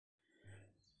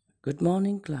Good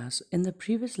morning, class. In the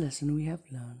previous lesson, we have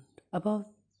learned about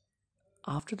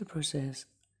after the process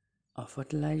of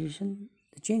fertilization,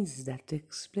 the changes that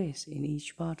takes place in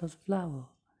each part of the flower.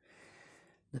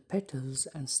 The petals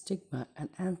and stigma and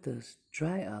anthers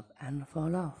dry up and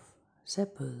fall off.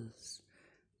 Sepals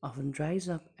often dries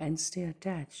up and stay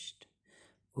attached.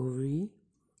 Ovary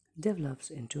develops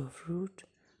into a fruit.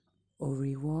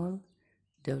 Ovary wall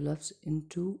develops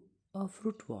into a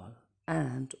fruit wall,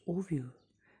 and ovule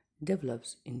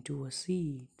develops into a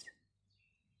seed.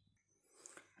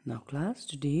 Now class,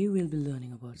 today we'll be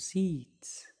learning about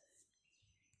seeds.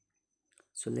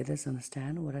 So let us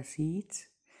understand what are seeds.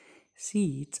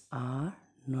 Seeds are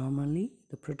normally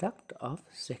the product of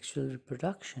sexual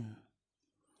reproduction.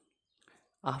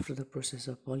 After the process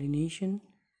of pollination,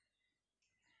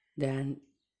 then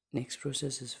next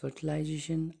process is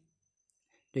fertilization.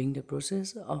 During the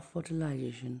process of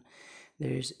fertilization,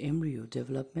 there is embryo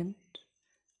development,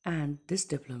 and this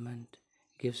development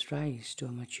gives rise to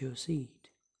a mature seed.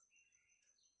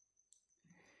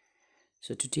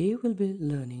 So today we'll be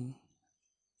learning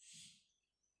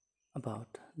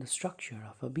about the structure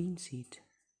of a bean seed.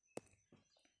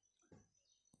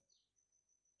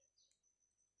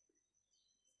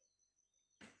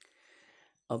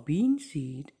 A bean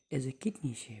seed is a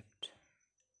kidney shaped.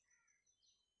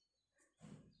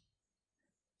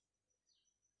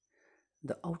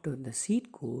 The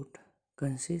seed coat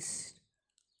consists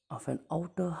of an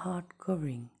outer hard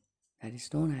covering that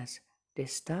is known as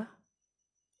testa.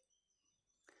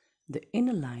 The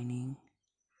inner lining,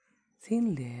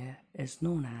 thin layer, is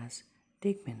known as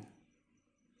tegmen.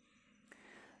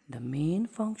 The main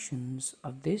functions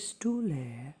of this two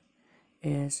layer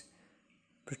is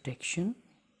protection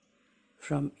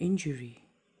from injury.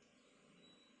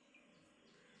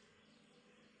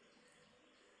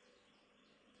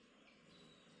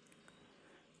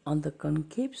 On the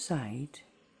concave side,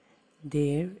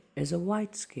 there is a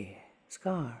white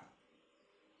scar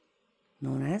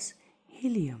known as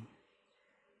hilum,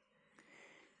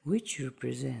 which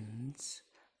represents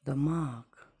the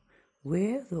mark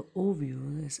where the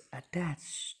ovule is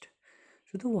attached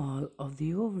to the wall of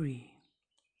the ovary.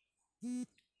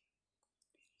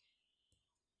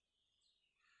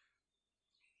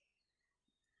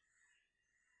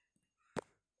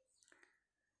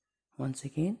 Once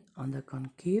again, on the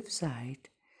concave side,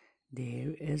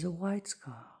 there is a white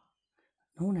scar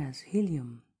known as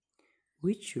hilum,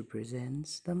 which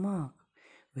represents the mark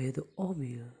where the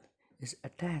ovule is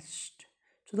attached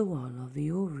to the wall of the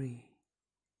ovary.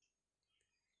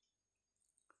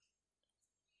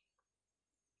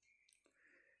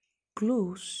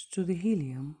 Close to the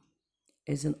hilum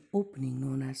is an opening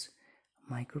known as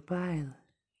micropyle,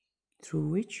 through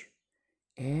which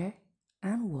air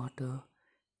and water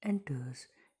enters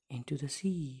into the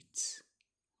seeds.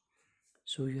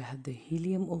 So you have the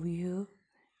hilum over here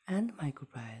and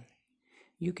micropyle.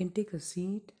 You can take a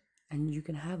seed and you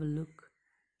can have a look.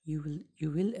 You'll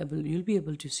be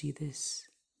able to see this.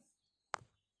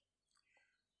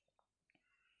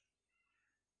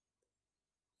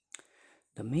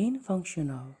 The main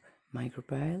function of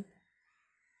micropyle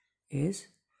is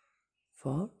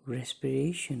for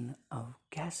respiration of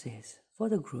gases for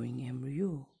the growing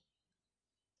embryo.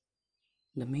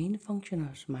 The main function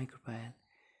of micropyle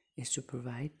is to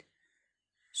provide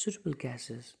suitable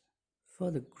gases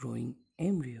for the growing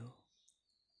embryo.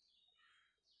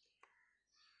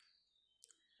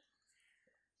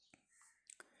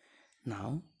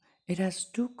 Now, it has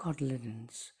two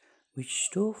cotyledons which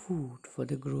store food for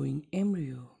the growing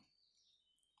embryo.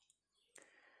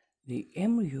 The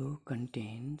embryo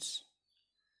contains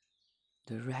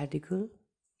the radicle,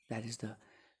 that is the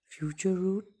future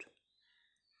root,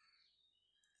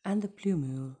 and the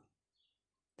plumule,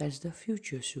 that is the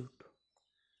future shoot.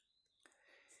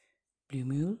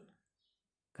 Plumule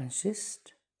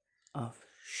consists of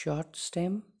short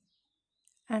stem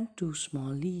and two small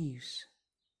leaves.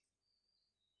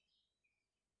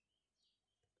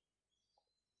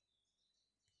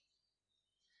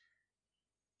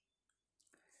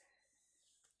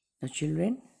 Now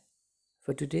children,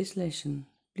 for today's lesson,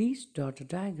 please dot a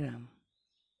diagram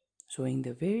showing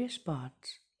the various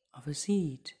parts of a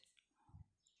seed.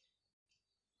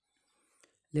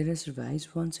 Let us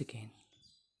revise once again.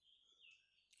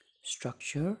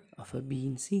 Structure of a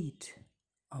bean seed.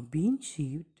 A bean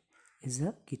seed is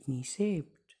a kidney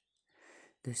shaped.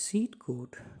 The seed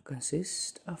coat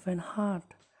consists of an hard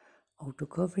outer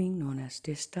covering known as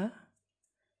testa,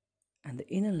 and the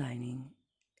inner lining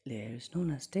layer is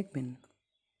known as tegmen.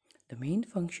 The main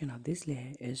function of this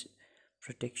layer is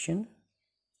protection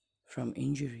from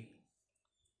injury.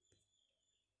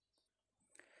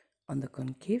 On the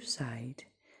concave side,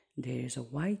 there is a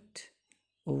white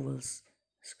oval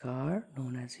scar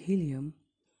known as helium,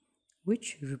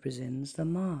 which represents the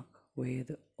mark where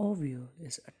the ovule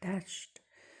is attached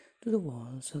to the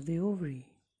walls of the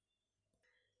ovary.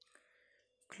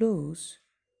 Close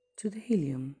to the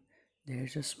helium, there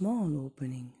is a small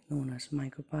opening known as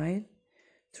micropyle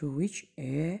through which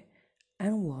air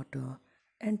and water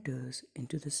enters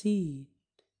into the seed.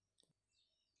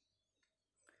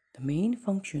 The main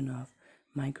function of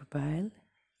micropyle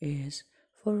is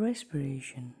for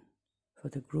respiration for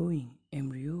the growing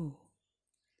embryo.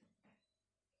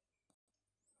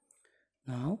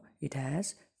 Now it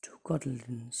has two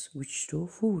cotyledons which store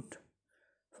food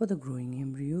for the growing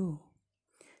embryo.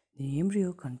 The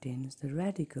embryo contains the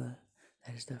radicle,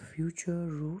 that is the future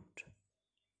root,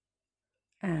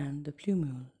 and the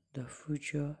plumule, the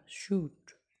future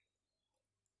shoot.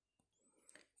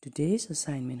 Today's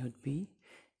assignment would be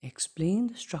explain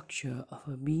the structure of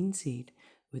a bean seed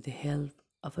with the help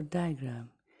of a diagram.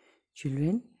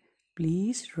 Children,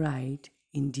 please write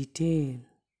in detail.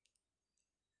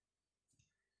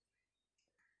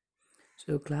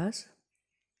 So class,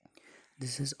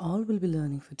 this is all we'll be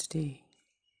learning for today.